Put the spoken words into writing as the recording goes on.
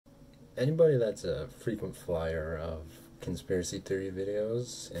Anybody that's a frequent flyer of conspiracy theory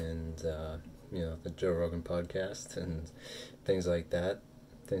videos and the Joe Rogan podcast and things like that,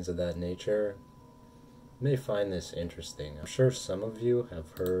 things of that nature, may find this interesting. I'm sure some of you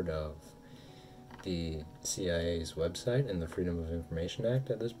have heard of the CIA's website and the Freedom of Information Act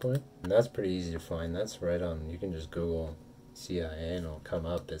at this point. And that's pretty easy to find. That's right on, you can just Google CIA and it'll come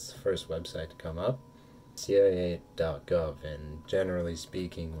up. It's the first website to come up. CIA.gov, and generally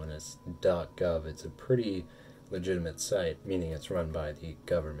speaking, when it's .gov, it's a pretty legitimate site, meaning it's run by the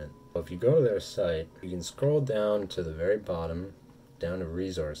government. If you go to their site, you can scroll down to the very bottom, down to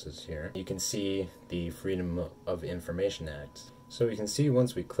resources here. You can see the Freedom of Information Act. So we can see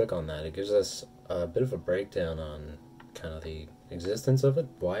once we click on that, it gives us a bit of a breakdown on kind of the existence of it,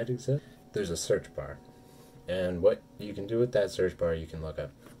 why it exists. There's a search bar. And what you can do with that search bar, you can look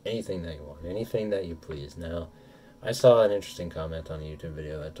up anything that you want, anything that you please. Now, I saw an interesting comment on a YouTube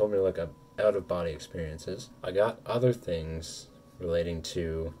video that told me to look up out-of-body experiences. I got other things relating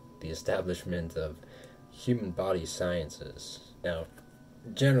to the establishment of human body sciences. Now,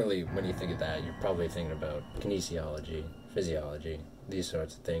 generally, when you think of that, you're probably thinking about kinesiology, physiology, these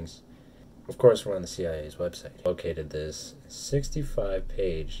sorts of things. Of course, we're on the CIA's website. Located this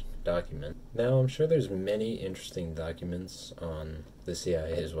 65-page document. Now, I'm sure there's many interesting documents on the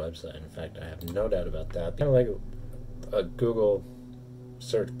CIA's website. In fact, I have no doubt about that. Kind of like a Google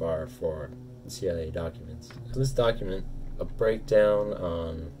search bar for CIA documents. So this document, a breakdown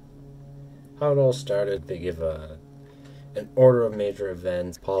on how it all started. They give an order of major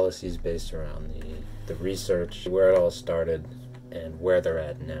events, policies based around the research, where it all started, and where they're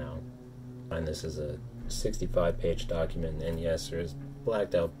at now. And this is a 65-page document, and yes, there's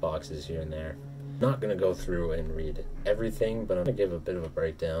blacked out boxes here and there. Not going to go through and read everything, but I'm going to give a bit of a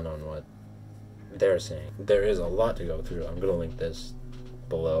breakdown on what they're saying. There is a lot to go through. I'm going to link this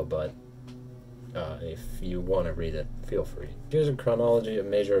below, but if you want to read it, feel free. Here's a chronology of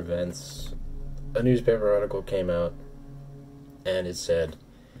major events. A newspaper article came out, and it said,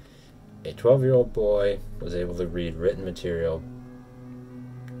 a 12-year-old boy was able to read written material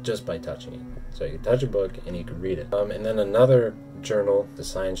just by touching it. So you could touch a book and you could read it. And then another journal, the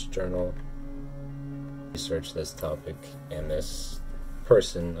Science Journal, researched this topic and this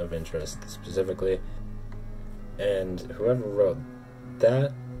person of interest specifically. And whoever wrote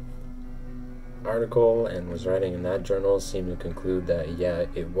that article and was writing in that journal seemed to conclude that, yeah,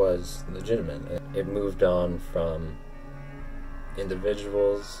 it was legitimate. It moved on from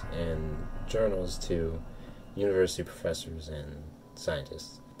individuals and journals to university professors and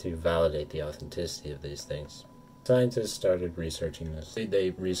scientists to validate the authenticity of these things. Scientists started researching this.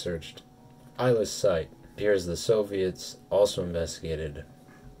 They researched eyeless sight. Here's the Soviets also investigated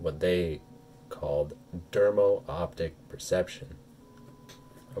what they called dermo-optic perception.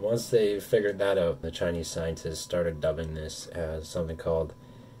 And once they figured that out, the Chinese scientists started dubbing this as something called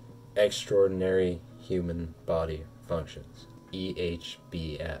extraordinary human body functions,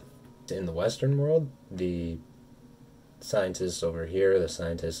 EHBF. In the Western world, the scientists over here, the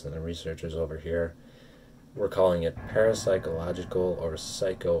scientists and the researchers over here, we're calling it parapsychological or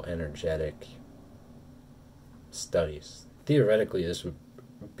psychoenergetic studies. Theoretically, this would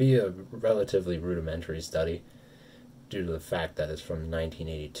be a relatively rudimentary study due to the fact that it's from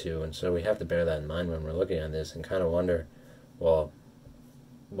 1982, and so we have to bear that in mind when we're looking at this and kind of wonder, well,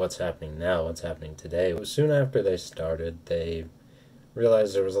 what's happening now, what's happening today? Soon after they started, they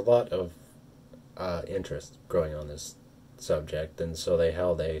realized there was a lot of interest growing on this subject, and so they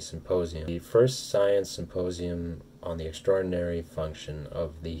held a symposium, the first science symposium on the extraordinary function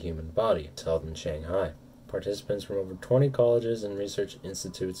of the human body. It's held in Shanghai. Participants from over 20 colleges and research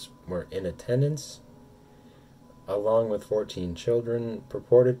institutes were in attendance, along with 14 children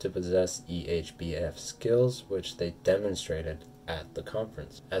purported to possess EHBF skills, which they demonstrated at the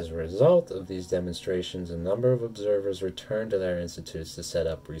conference. As a result of these demonstrations, a number of observers returned to their institutes to set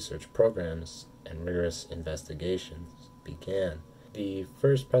up research programs, and rigorous investigations began. The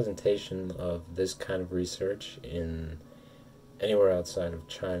first presentation of this kind of research in anywhere outside of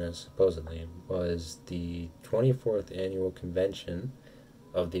China, supposedly, was the 24th Annual Convention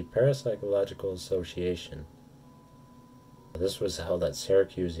of the Parapsychological Association. This was held at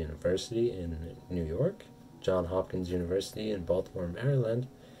Syracuse University in New York. Johns Hopkins University in Baltimore, Maryland,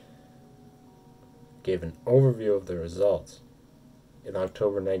 gave an overview of the results. In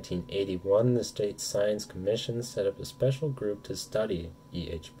October 1981, the State Science Commission set up a special group to study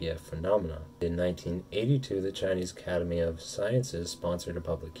EHBF phenomena. In 1982, the Chinese Academy of Sciences sponsored a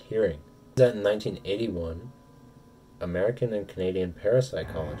public hearing. In 1981, American and Canadian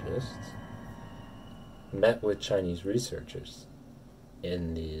parapsychologists met with Chinese researchers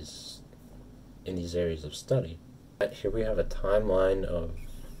in these in these areas of study. Here we have a timeline of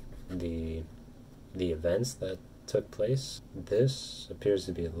the events that took place. This appears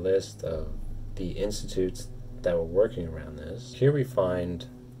to be a list of the institutes that were working around this. Here we find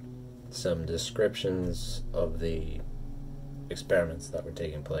some descriptions of the experiments that were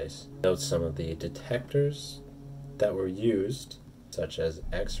taking place. Note some of the detectors that were used, such as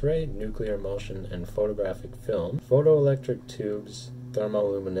X-ray, nuclear emulsion, and photographic film, photoelectric tubes,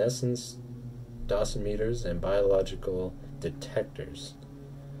 thermoluminescence, dosimeters, and biological detectors.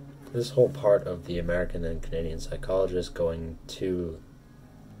 This whole part of the American and Canadian psychologists going to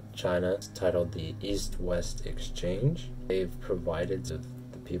China is titled the East-West Exchange. They've provided to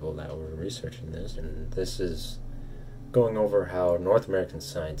the people that were researching this, and this is going over how North American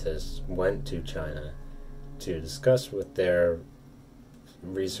scientists went to China to discuss with their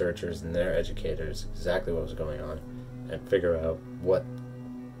researchers and their educators exactly what was going on and figure out what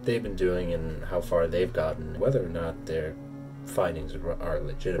they've been doing and how far they've gotten, whether or not their findings are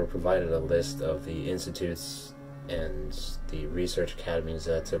legit. We provided a list of the institutes and the research academies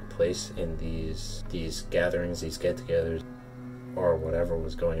that took place in these gatherings, these get-togethers, or whatever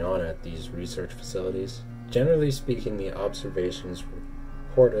was going on at these research facilities. Generally speaking, the observations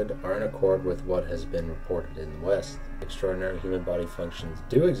reported are in accord with what has been reported in the West. Extraordinary human body functions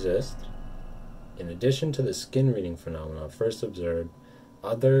do exist. In addition to the skin reading phenomena first observed,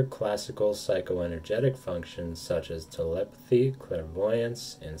 other classical psychoenergetic functions such as telepathy,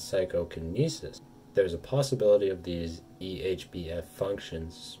 clairvoyance, and psychokinesis. There's a possibility of these EHBF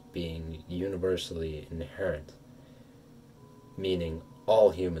functions being universally inherent, meaning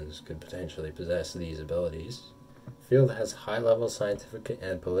all humans could potentially possess these abilities. The field has high-level scientific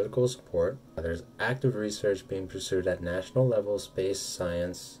and political support. There's active research being pursued at national level. Space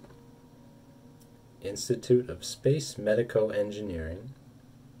Science Institute of Space Medico-Engineering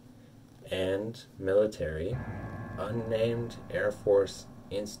and military, unnamed Air Force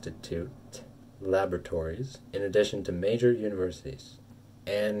Institute laboratories, in addition to major universities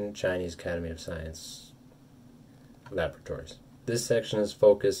and Chinese Academy of Science laboratories. This section is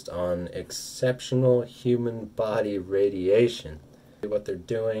focused on exceptional human body radiation, what they're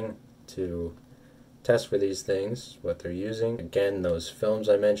doing to test for these things, what they're using. Again, those films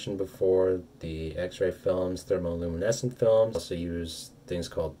I mentioned before, the X-ray films, thermoluminescent films, also use things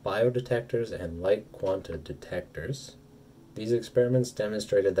called biodetectors and light quanta detectors. These experiments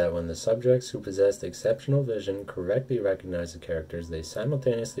demonstrated that when the subjects who possessed exceptional vision correctly recognized the characters, they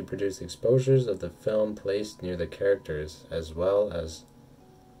simultaneously produced exposures of the film placed near the characters, as well as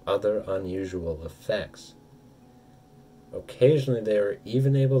other unusual effects. Occasionally, they were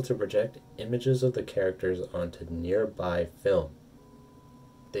even able to project images of the characters onto nearby film.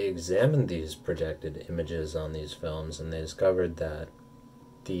 They examined these projected images on these films, and they discovered that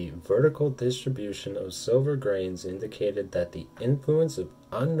the vertical distribution of silver grains indicated that the influence of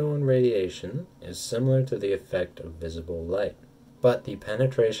unknown radiation is similar to the effect of visible light. But the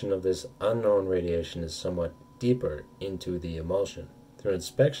penetration of this unknown radiation is somewhat deeper into the emulsion. Through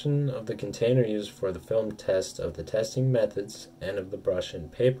inspection of the container used for the film test of the testing methods and of the brush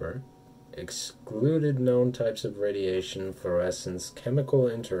and paper, excluded known types of radiation, fluorescence, chemical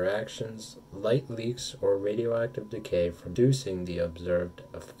interactions, light leaks, or radioactive decay from producing the observed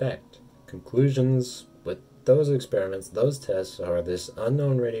effect. Conclusions with those experiments, those tests, are this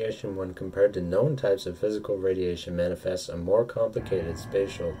unknown radiation when compared to known types of physical radiation manifests a more complicated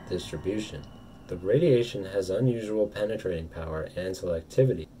spatial distribution. The radiation has unusual penetrating power and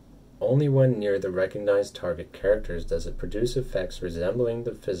selectivity. Only when near the recognized target characters does it produce effects resembling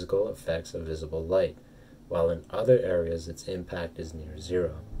the physical effects of visible light, while in other areas its impact is near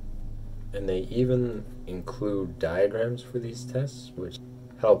zero. And they even include diagrams for these tests, which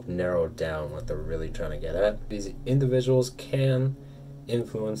help narrow down what they're really trying to get at. These individuals can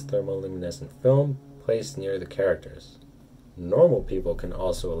influence thermoluminescent film placed near the characters. Normal people can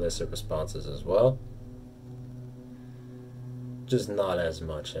also elicit responses as well, just not as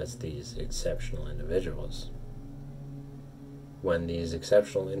much as these exceptional individuals. When these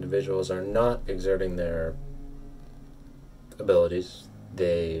exceptional individuals are not exerting their abilities,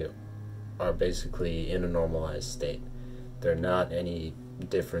 they are basically in a normalized state. They're not any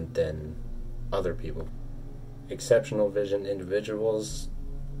different than other people. Exceptional vision individuals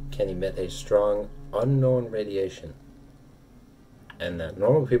can emit a strong unknown radiation, and that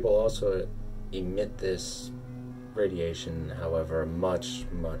normal people also emit this radiation, however, a much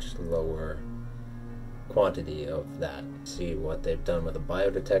lower quantity of that. See what they've done with a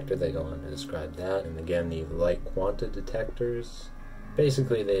biodetector, they go on to describe that. And again, the light quanta detectors,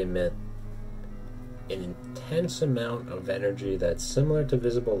 basically they emit an intense amount of energy that's similar to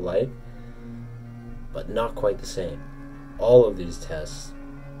visible light, but not quite the same. All of these tests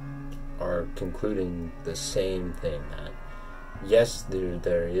are concluding the same thing, that yes,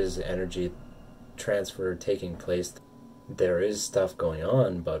 there is energy transfer taking place. There is stuff going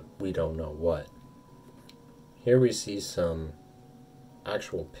on, but we don't know what. Here we see some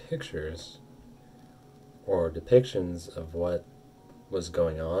actual pictures or depictions of what was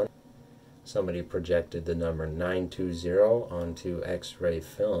going on. Somebody projected the number 920 onto X-ray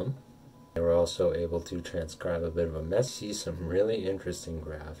film. They were also able to transcribe a bit of a message. See some really interesting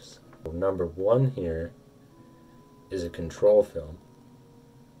graphs. Number 1 here is a control film.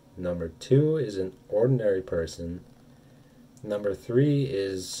 Number 2 is an ordinary person. Number 3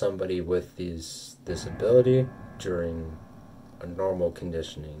 is somebody with this ability during a normal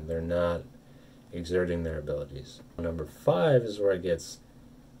conditioning. They're not exerting their abilities. Number 5 is where it gets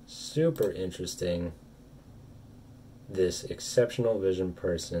super interesting. This exceptional vision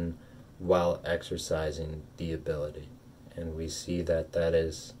person while exercising the ability. And we see that that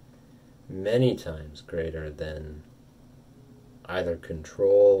is many times greater than either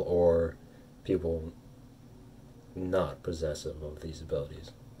control or people not possessive of these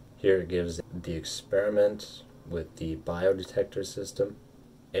abilities. Here it gives the experiment with the biodetector system.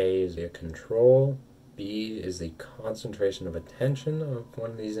 A is the control, B is the concentration of attention of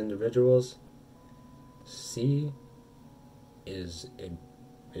one of these individuals, C is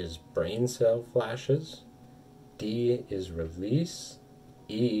brain cell flashes, D is release,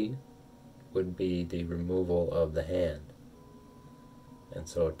 E would be the removal of the hand. And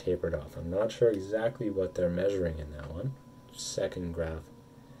so it tapered off. I'm not sure exactly what they're measuring in that one. Second graph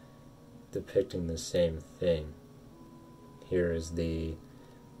depicting the same thing. Here is the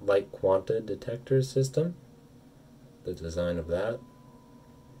light quanta detector system, the design of that.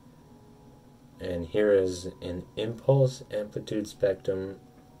 And here is an impulse amplitude spectrum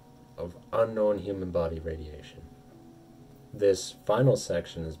of unknown human body radiation. This final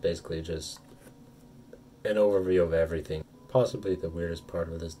section is basically just an overview of everything. Possibly the weirdest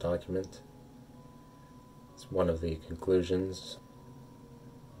part of this document. It's one of the conclusions.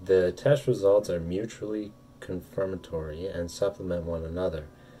 The test results are mutually confirmatory and supplement one another.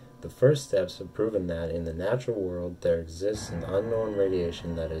 The first steps have proven that in the natural world there exists an unknown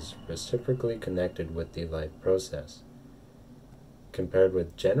radiation that is reciprocally connected with the life process. Compared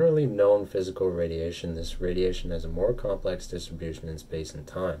with generally known physical radiation, this radiation has a more complex distribution in space and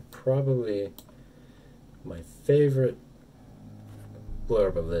time. Probably my favorite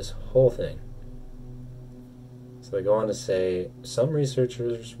blurb of this whole thing. So they go on to say, some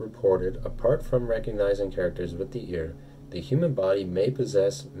researchers reported, apart from recognizing characters with the ear, the human body may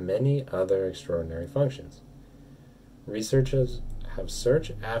possess many other extraordinary functions. Researchers have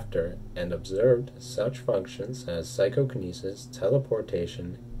searched after and observed such functions as psychokinesis,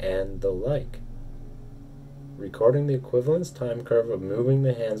 teleportation, and the like. Recording the equivalence time curve of moving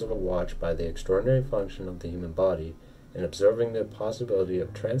the hands of a watch by the extraordinary function of the human body, and observing the possibility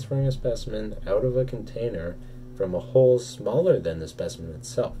of transferring a specimen out of a container from a hole smaller than the specimen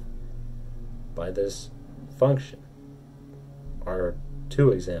itself by this function are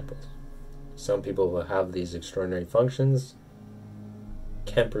 2 examples. Some people who have these extraordinary functions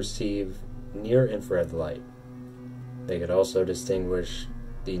can perceive near-infrared light. They could also distinguish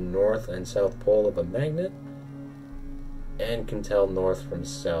the north and south pole of a magnet and can tell north from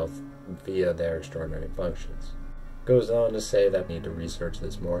south via their extraordinary functions. Goes on to say that we need to research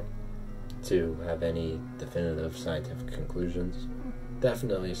this more to have any definitive scientific conclusions.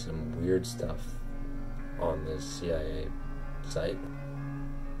 Definitely some weird stuff on this CIA site.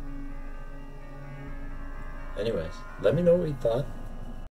 Anyways, let me know what you thought.